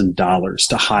 $20,000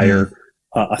 to hire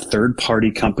a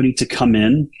third-party company to come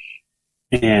in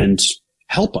and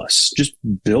help us just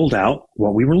build out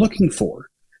what we were looking for.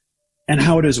 And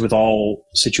how it is with all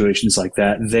situations like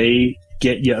that, they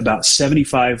get you about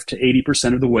 75 to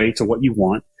 80% of the way to what you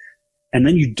want. And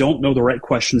then you don't know the right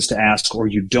questions to ask, or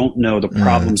you don't know the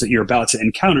problems that you're about to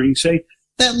encounter. You say,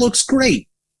 that looks great.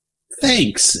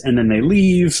 Thanks. And then they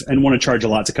leave and want to charge a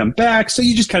lot to come back. So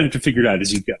you just kind of have to figure it out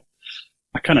as you go.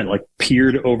 I kind of like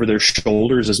peered over their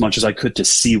shoulders as much as I could to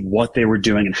see what they were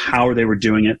doing and how they were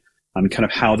doing it, kind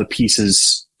of how the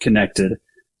pieces connected.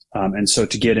 And so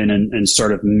to get in and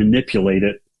sort of manipulate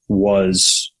it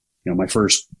was, my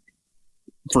first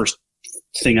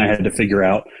thing I had to figure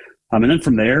out. And then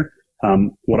from there,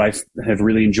 what I have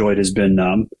really enjoyed has been,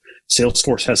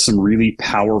 Salesforce has some really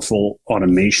powerful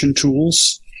automation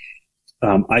tools.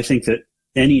 I think that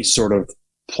any sort of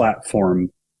platform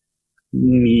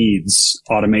needs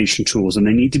automation tools, and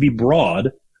they need to be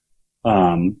broad,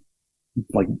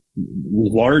 like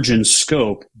large in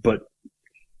scope, but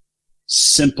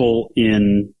simple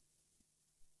in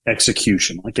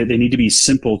execution. Like they need to be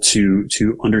simple to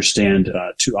understand,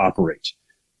 to operate.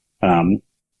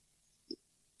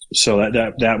 So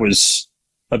that was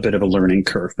a bit of a learning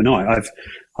curve. But no,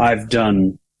 I've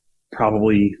done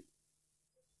probably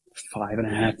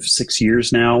 5.5, 6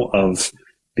 years now of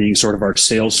being sort of our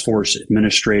Salesforce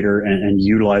administrator and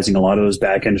utilizing a lot of those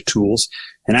back-end tools.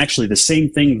 And actually the same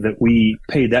thing that we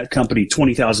paid that company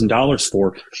 $20,000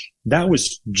 for, that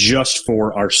was just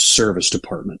for our service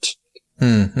department.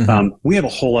 We have a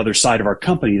whole other side of our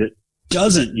company that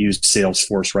doesn't use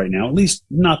Salesforce right now, at least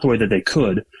not the way that they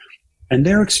could. And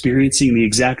they're experiencing the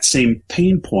exact same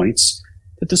pain points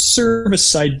that the service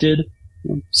side did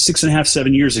 6.5,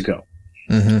 7 years ago.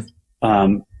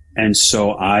 And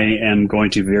so I am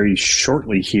going to very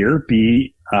shortly here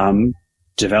be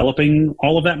developing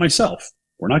all of that myself.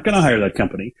 We're not going to hire that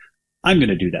company. I'm going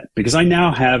to do that because I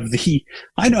now have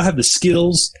the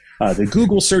skills, the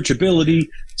Google search ability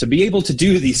to be able to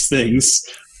do these things.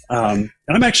 And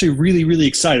I'm actually really, really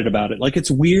excited about it. Like,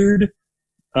 it's weird.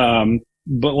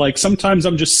 But like sometimes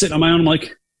I'm just sitting on my own. I'm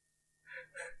like,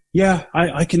 yeah,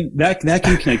 I can, that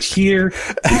can connect here.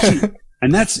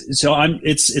 And it's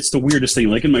the weirdest thing.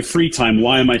 Like in my free time,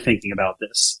 why am I thinking about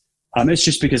this? It's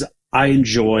just because I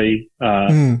enjoy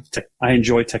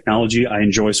technology. I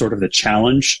enjoy sort of the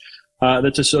challenge,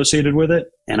 that's associated with it.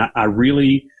 And I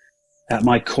really, at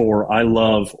my core, I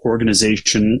love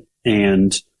organization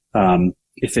and,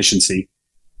 efficiency.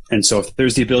 And so if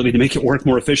there's the ability to make it work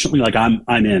more efficiently, like I'm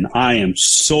in. I am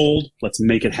sold. Let's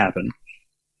make it happen.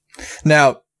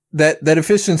 Now, that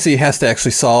efficiency has to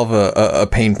actually solve a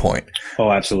pain point.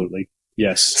 Oh, absolutely.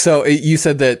 Yes. So you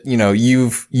said that,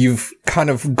 you've kind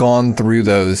of gone through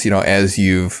those, as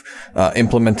you've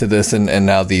implemented this, and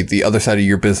now the other side of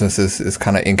your business is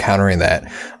kind of encountering that.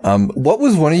 What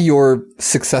was one of your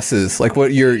successes? Like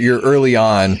what your early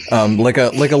on, like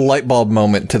a light bulb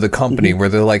moment to the company where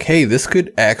they're like, hey, this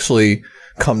could actually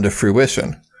come to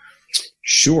fruition?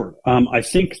 Sure. I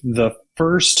think the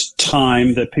first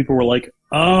time that people were like,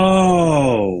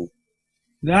 oh,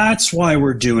 that's why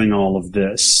we're doing all of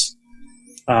this,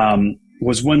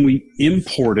 was when we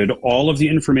imported all of the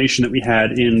information that we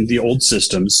had in the old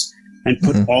systems and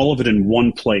put all of it in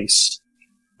one place.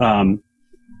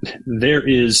 There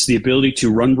is the ability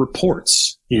to run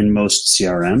reports in most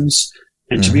CRMs,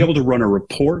 and to be able to run a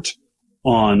report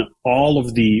on all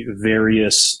of the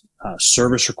various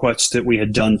service requests that we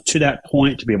had done to that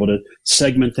point, to be able to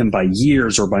segment them by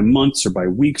years or by months or by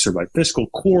weeks or by fiscal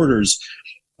quarters,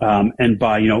 And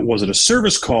by, was it a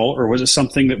service call or was it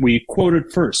something that we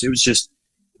quoted first? It was just,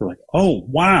 we're like, oh,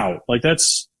 wow. Like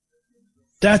that's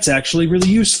actually really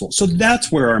useful. So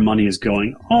that's where our money is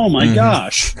going. Oh my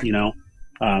gosh.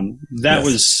 That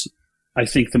was, I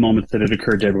think, the moment that it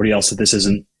occurred to everybody else that this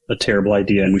isn't a terrible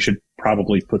idea and we should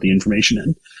probably put the information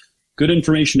in. Good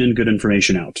information in, good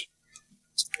information out.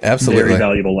 Absolutely. Very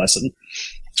valuable lesson.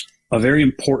 A very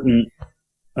important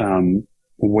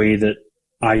way that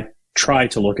I try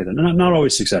to look at it, and I'm not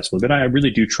always successful, but I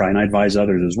really do try, and I advise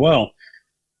others as well,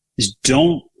 is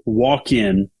don't walk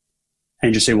in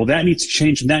and just say, well, that needs to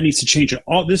change and that needs to change.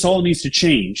 This all needs to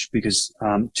change, because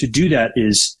to do that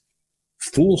is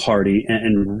foolhardy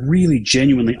and really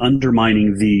genuinely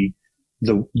undermining the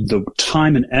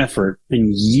time and effort and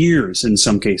years, in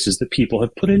some cases, that people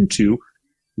have put into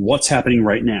what's happening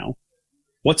right now.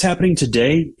 What's happening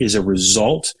today is a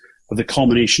result of the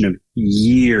culmination of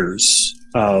years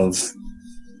of,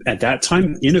 at that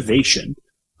time, innovation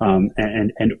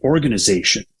and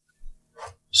organization.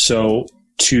 So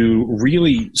to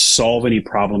really solve any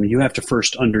problem, you have to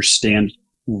first understand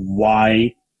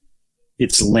why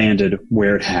it's landed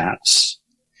where it has.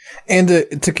 And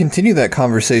to continue that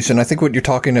conversation, I think what you're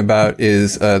talking about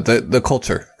is the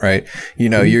culture, right?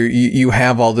 You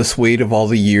have all this weight of all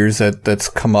the years that's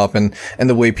come up, and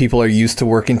the way people are used to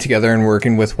working together and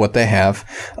working with what they have,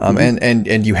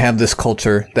 and you have this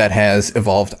culture that has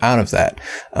evolved out of that.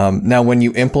 Now, when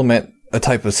you implement a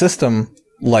type of system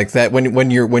like that,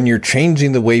 when you're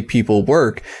changing the way people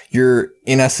work, you're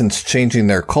in essence changing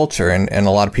their culture, and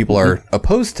a lot of people are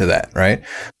opposed to that, right?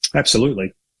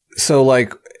 Absolutely. So,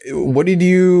 like, what did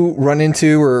you run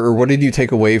into, or what did you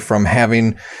take away from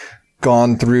having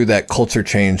gone through that culture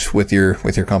change with your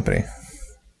company?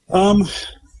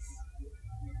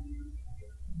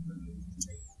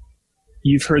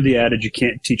 You've heard the adage, you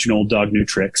can't teach an old dog new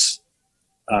tricks.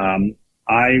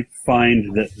 I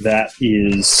find that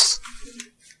is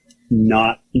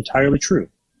not entirely true,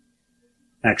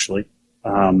 actually.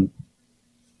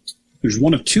 There's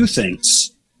one of two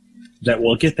things that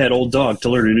will get that old dog to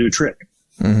learn a new trick.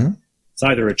 It's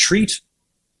either a treat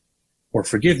or,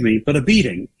 forgive me, but a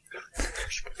beating.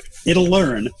 It'll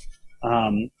learn.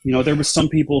 There were some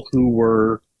people who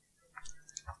were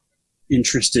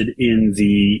interested in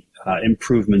the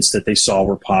improvements that they saw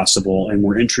were possible, and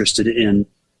were interested in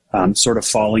sort of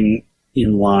falling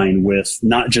in line with,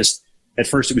 not just, at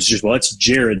first it was just, well, that's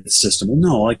Jared's system. Well,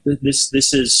 no, like this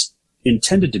is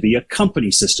intended to be a company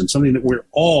system, something that we're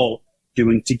all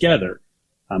doing together.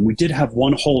 We did have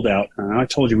one holdout. I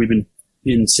told you we've been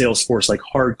in Salesforce like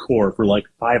hardcore for like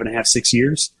 5.5, 6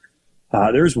 years.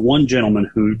 There's one gentleman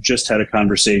who just had a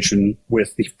conversation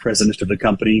with the president of the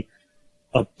company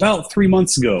about 3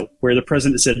 months ago, where the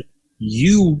president said,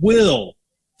 "You will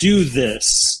do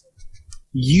this.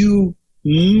 You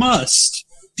must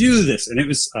do this." And it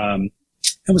was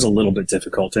a little bit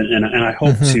difficult, and I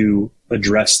hope to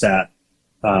address that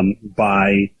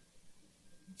by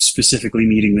specifically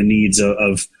meeting the needs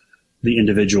of the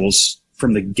individuals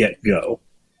from the get-go.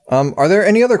 Are there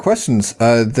any other questions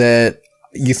that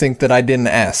you think that I didn't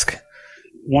ask?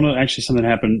 Actually something that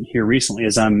happened here recently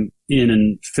is I'm in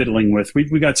and fiddling with,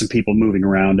 we got some people moving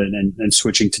around and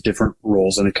switching to different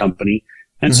roles in the company.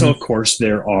 And so, of course,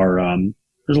 there's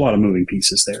a lot of moving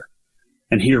pieces there.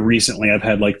 And here recently I've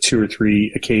had like 2 or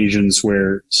 3 occasions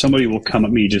where somebody will come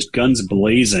at me just guns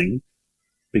blazing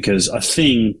because a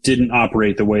thing didn't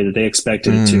operate the way that they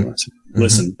expected it to. I said,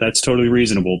 listen, that's totally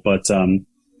reasonable, but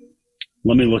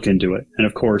let me look into it. And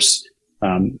of course,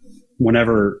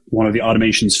 whenever one of the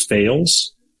automations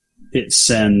fails, it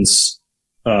sends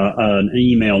an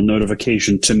email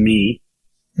notification to me,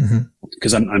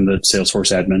 because I'm the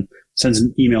Salesforce admin, sends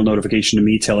an email notification to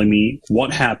me telling me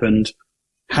what happened,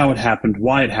 how it happened,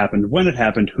 why it happened, when it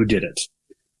happened, who did it.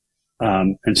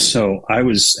 And so I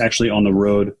was actually on the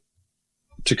road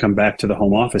to come back to the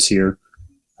home office here.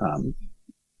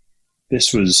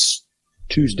 This was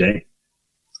Tuesday,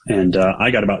 and I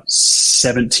got about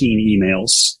 17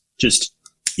 emails just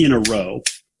in a row.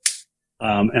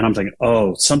 And I'm thinking,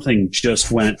 oh, something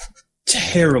just went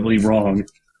terribly wrong.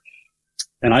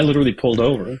 And I literally pulled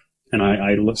over, and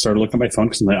I started looking at my phone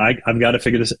because I'm like, I've got to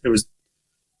figure this. It was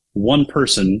one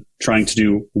person trying to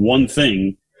do one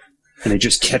thing, and they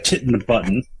just kept hitting the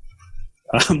button.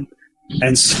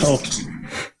 And so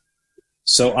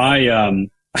I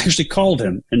actually called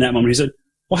him in that moment. He said,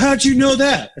 "Well, how'd you know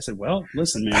that?" I said, "Well,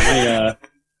 listen, man,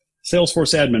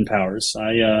 Salesforce admin powers.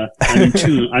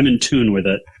 I'm in tune with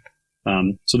it."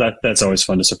 So that's always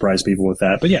fun to surprise people with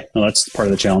that. But yeah, no, that's part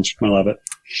of the challenge. I love it.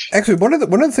 Actually, one of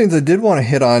the things I did want to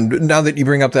hit on, now that you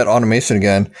bring up that automation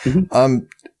again,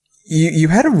 You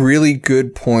had a really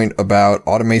good point about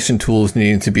automation tools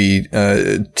needing to be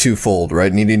twofold,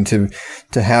 right? Needing to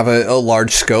have a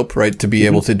large scope, right? To be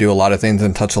able to do a lot of things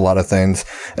and touch a lot of things,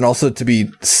 and also to be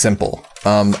simple.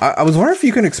 I was wondering if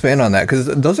you can expand on that, because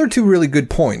those are two really good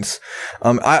points.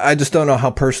 I just don't know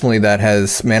how personally that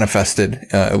has manifested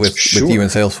with you and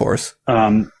Salesforce.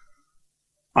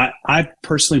 I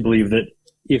personally believe that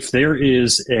if there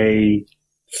is a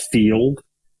field,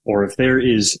 or if there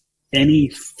is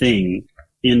anything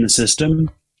in the system,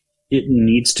 it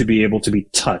needs to be able to be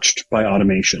touched by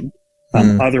automation.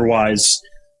 Otherwise,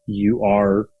 you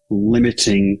are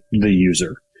limiting the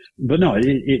user. But no,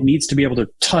 it needs to be able to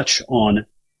touch on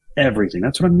everything.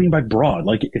 That's what I mean by broad.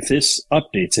 Like, if this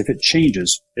updates, if it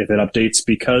changes, if it updates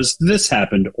because this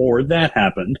happened or that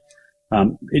happened,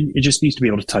 it just needs to be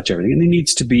able to touch everything. And it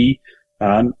needs to be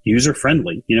user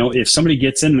friendly. You know, if somebody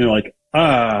gets in and they're like,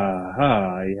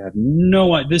 I have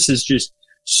no idea, this is just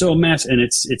so massive, and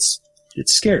it's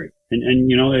scary, and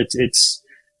you know, it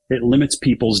limits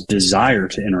people's desire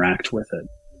to interact with it.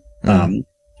 And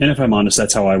if I'm honest,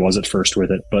 that's how I was at first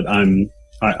with it, but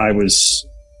I was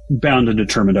bound and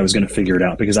determined I was going to figure it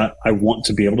out, because I want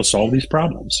to be able to solve these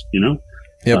problems, you know.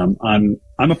 Yep.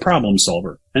 I'm a problem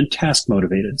solver and task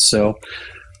motivated, so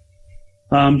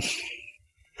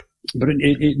but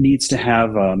it needs to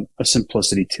have a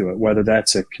simplicity to it, whether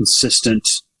that's a consistent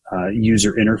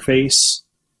user interface,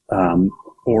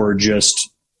 or just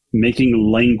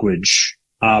making language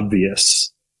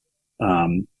obvious,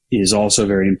 is also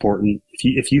very important.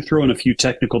 If you throw in a few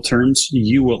technical terms,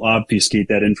 you will obfuscate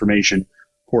that information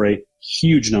for a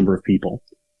huge number of people.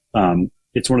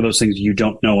 It's one of those things, you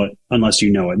don't know it unless you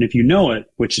know it. And if you know it,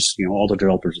 which is, you know, all the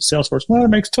developers of Salesforce, well, it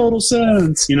makes total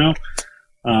sense, you know.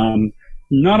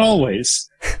 Not always.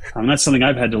 That's something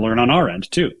I've had to learn on our end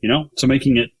too, you know? So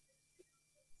making it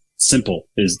simple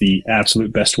is the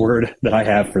absolute best word that I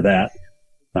have for that.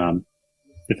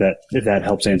 If that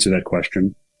helps answer that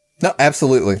question. No,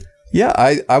 absolutely. Yeah,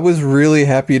 I was really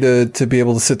happy to be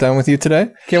able to sit down with you today.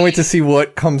 Can't wait to see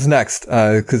what comes next,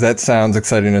 because that sounds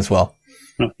exciting as well.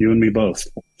 Oh, you and me both.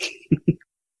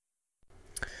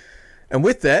 And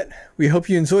with that, we hope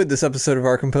you enjoyed this episode of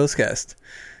our Composecast.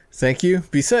 Thank you,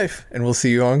 be safe, and we'll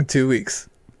see you on 2 weeks.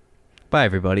 Bye,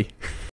 everybody.